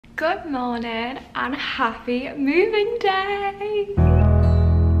Good morning and happy moving day!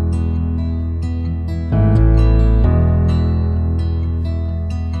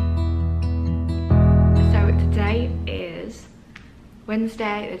 So today is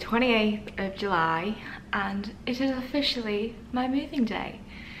Wednesday the 28th of July and it is officially my moving day.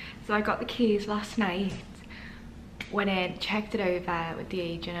 So I got the keys last night, went in, checked it over with the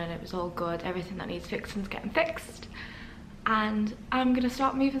agent and it was all good. Everything that needs fixing is getting fixed. And I'm gonna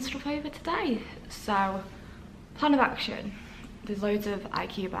start moving stuff over today. So, plan of action. There's loads of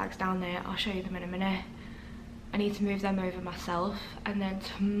IKEA bags down there. I'll show you them in a minute. I need to move them over myself. And then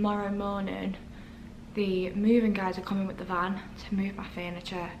tomorrow morning, the moving guys are coming with the van to move my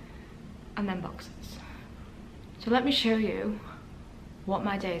furniture and then boxes. So let me show you what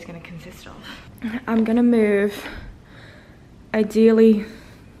my day is gonna consist of. I'm gonna move, ideally,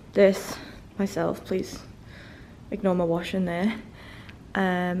 this myself, please. Ignore my washing there.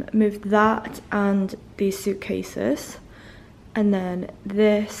 Move that and these suitcases, and then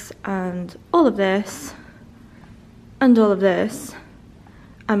this and all of this and all of this,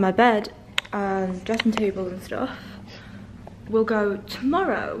 and my bed and dressing table and stuff will go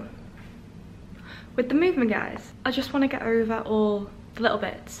tomorrow with the moving guys. I just want to get over all the little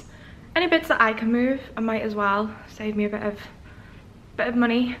bits. Any bits that I can move, I might as well save me a bit of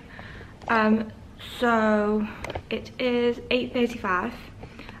money. So it is 8:35.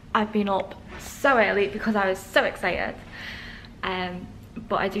 I've been up so early because I was so excited,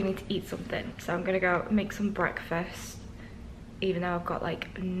 but I do need to eat something, so I'm gonna go make some breakfast, even though I've got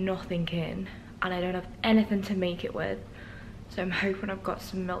like nothing in and I don't have anything to make it with. So I'm hoping I've got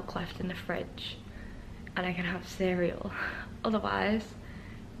some milk left in the fridge and I can have cereal. Otherwise,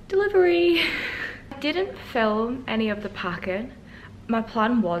 delivery. I didn't film any of the packing. My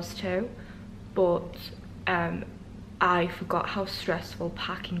plan was to, but I forgot how stressful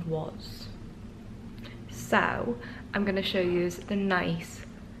packing was. So I'm gonna show you the nice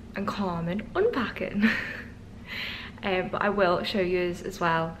and calming unpacking. But I will show you as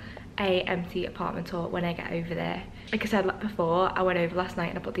well a empty apartment tour when I get over there. Like I said before, I went over last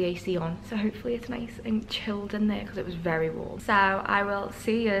night and I put the AC on, so hopefully it's nice and chilled in there because it was very warm. So I will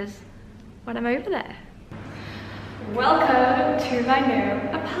see you when I'm over there. Welcome to my new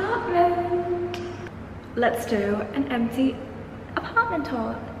apartment. Let's do an empty apartment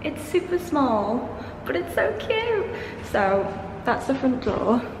tour. It's super small, but it's so cute. So that's the front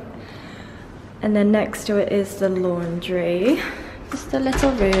door. And then next to it is the laundry. Just a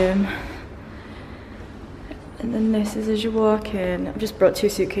little room. And then this is as you walk in. I've just brought 2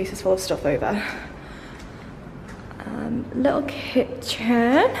 suitcases full of stuff over. Little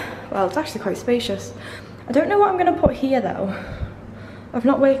kitchen. Well, it's actually quite spacious. I don't know what I'm gonna put here though. I've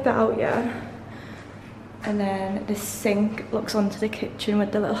not worked that out yet. And then the sink looks onto the kitchen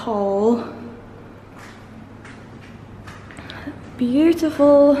with the little hole.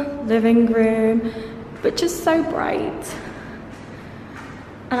 Beautiful living room, but just so bright.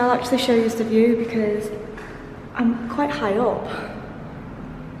 And I'll actually show you the view because I'm quite high up.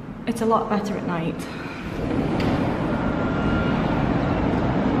 It's a lot better at night.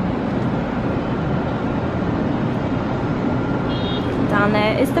 Down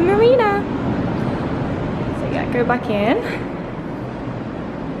there is the marina. So yeah, go back in.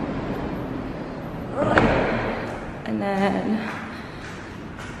 And then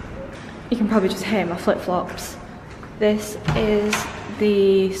you can probably just hear my flip-flops. This is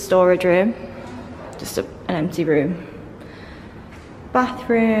the storage room. Just an empty room.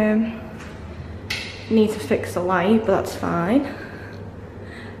 Bathroom. Need to fix the light, but that's fine.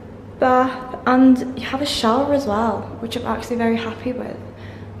 Bath, and you have a shower as well, which I'm actually very happy with.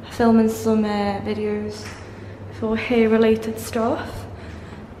 Filming some videos for hair related stuff.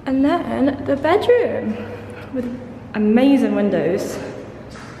 And then the bedroom with amazing windows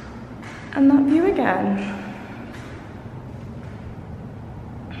and that view again.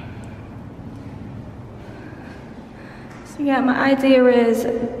 So yeah, my idea is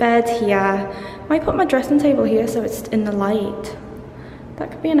bed here. Might put my dressing table here so it's in the light. That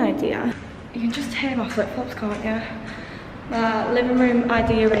could be an idea. You can just hear my flip-flops, can't you? My living room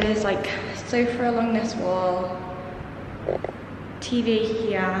idea is like sofa along this wall, TV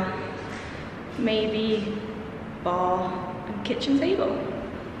here, maybe bar and kitchen table.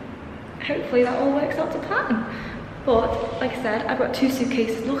 Hopefully that all works out to plan. But like I said, I've got 2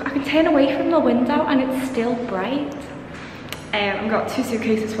 suitcases. Look, I can turn away from the window and it's still bright. I've got 2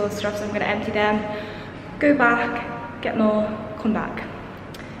 suitcases full of stuff, so I'm gonna empty them, go back, get more, come back.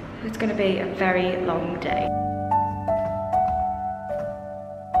 It's gonna be a very long day.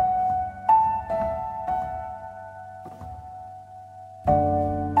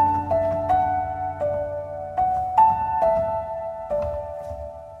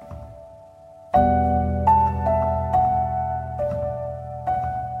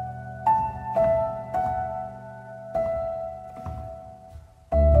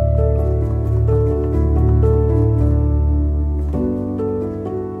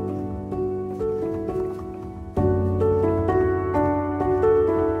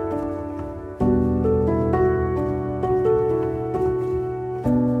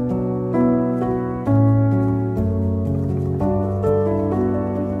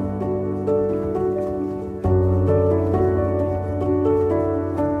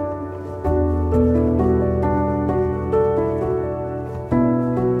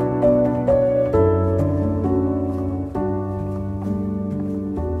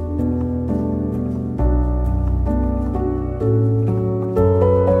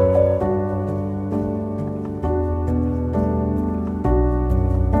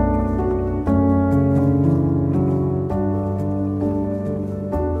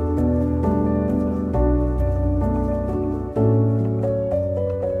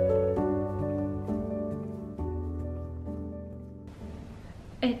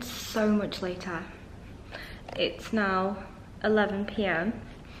 It's so much later. It's now 11 PM.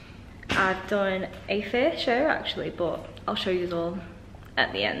 I've done a fair show actually, but I'll show you all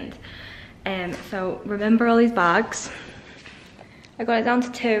at the end. So remember all these bags? I got it down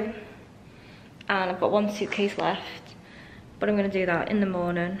to 2 and I've got 1 suitcase left, but I'm gonna do that in the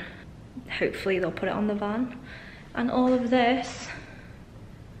morning. Hopefully they'll put it on the van and all of this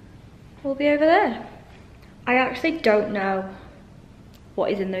will be over there. I actually don't know what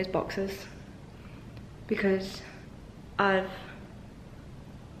is in those boxes because I've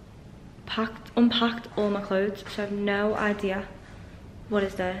unpacked all my clothes, so I have no idea what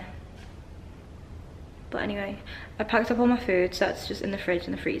is there. But anyway, I packed up all my food, so that's just in the fridge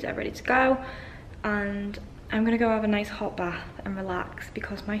and the freezer ready to go, and I'm gonna go have a nice hot bath and relax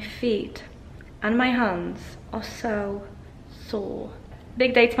because my feet and my hands are so sore.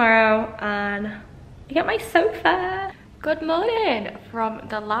 Big day tomorrow and I get my sofa. Good morning from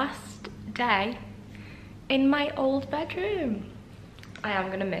the last day in my old bedroom. I am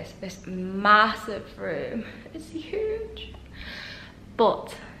gonna miss this massive room. It's huge,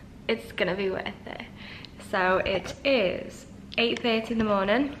 but it's gonna be worth it. So it is 8:30 in the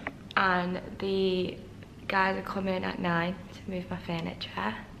morning and the guys are coming at 9 to move my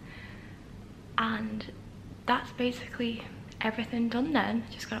furniture, and that's basically everything done then.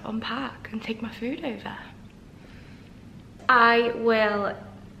 Just gotta unpack and take my food over. I will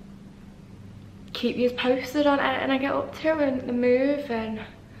keep you posted on anything I get up to and the move, and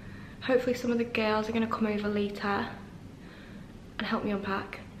hopefully some of the girls are gonna come over later and help me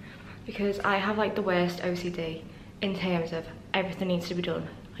unpack, because I have like the worst OCD in terms of everything needs to be done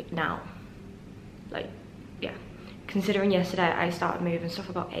like now. Like, yeah, considering yesterday I started moving stuff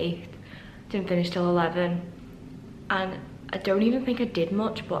about 8, didn't finish till 11, and I don't even think I did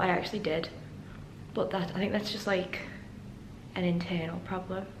much, but I actually did. But I think that's just like an internal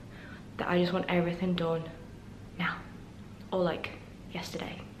problem, that I just want everything done now, or like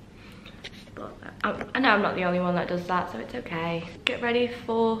yesterday. But I know I'm not the only one that does that, so it's okay. Get ready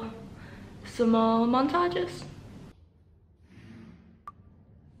for some more montages.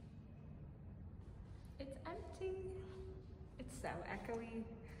 It's empty. It's so echoey.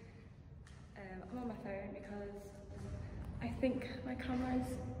 I'm on my phone because I think my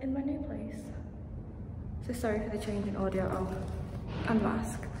camera's in my new place. So sorry for the change in audio. Oh, and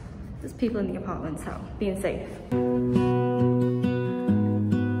mask. There's people in the apartment, so being safe.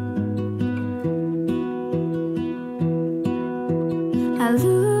 I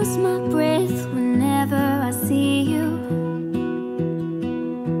lose my breath whenever I see you.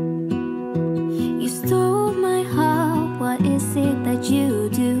 You stole my heart, what is it that you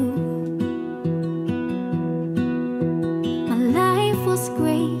do? My life was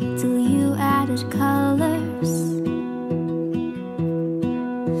great till you added colors.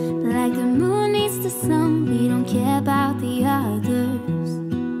 Like the moon needs the sun, we don't care about the others.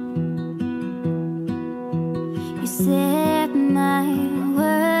 You set my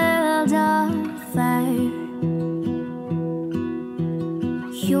world on fire.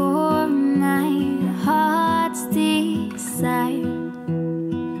 You're my heart's desire.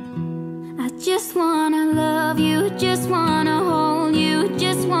 I just wanna love you, just wanna hold you,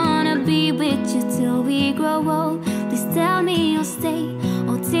 just wanna be with you till we grow old. Please tell me you'll stay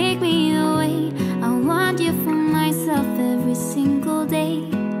or take me away. I want you for myself every single day.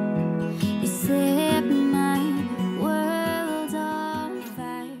 You set my world on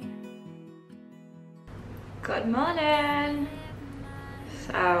fire. Good morning.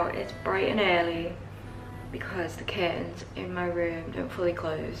 So it's bright and early because the curtains in my room don't fully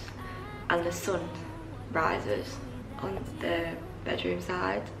close and the sun rises on the bedroom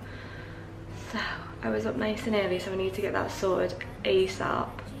side. So I was up nice and early, so I need to get that sorted ASAP.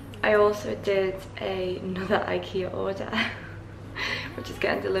 I also did another IKEA order which is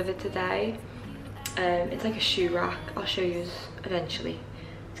getting delivered today. It's like a shoe rack. I'll show you eventually.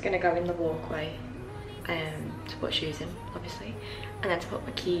 It's gonna go in the walkway to put shoes in, obviously, and then to put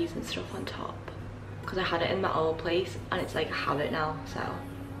my keys and stuff on top, because I had it in my old place and it's like a habit now, so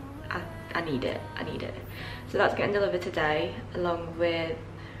I need it. So that's getting delivered today, along with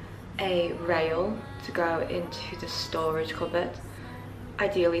a rail to go into the storage cupboard,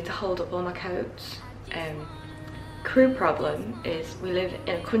 ideally to hold up all my coats. Crew problem is we live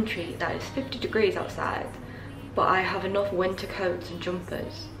in a country that is 50 degrees outside, but I have enough winter coats and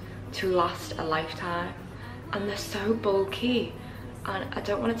jumpers to last a lifetime, and they're so bulky and I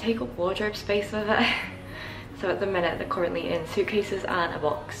don't want to take up wardrobe space with it. So at the minute they're currently in suitcases and a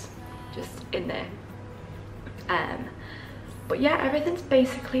box just in there. But yeah, everything's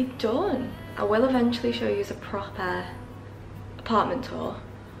basically done. I will eventually show you a proper apartment tour,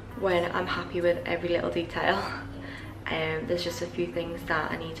 when I'm happy with every little detail. There's just a few things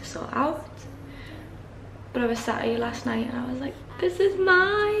that I need to sort out. But I was sat here last night and I was like, this is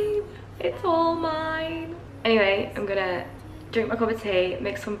mine. It's all mine. Anyway, I'm gonna drink my cup of tea,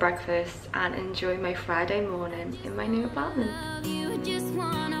 make some breakfast and enjoy my Friday morning in my new apartment.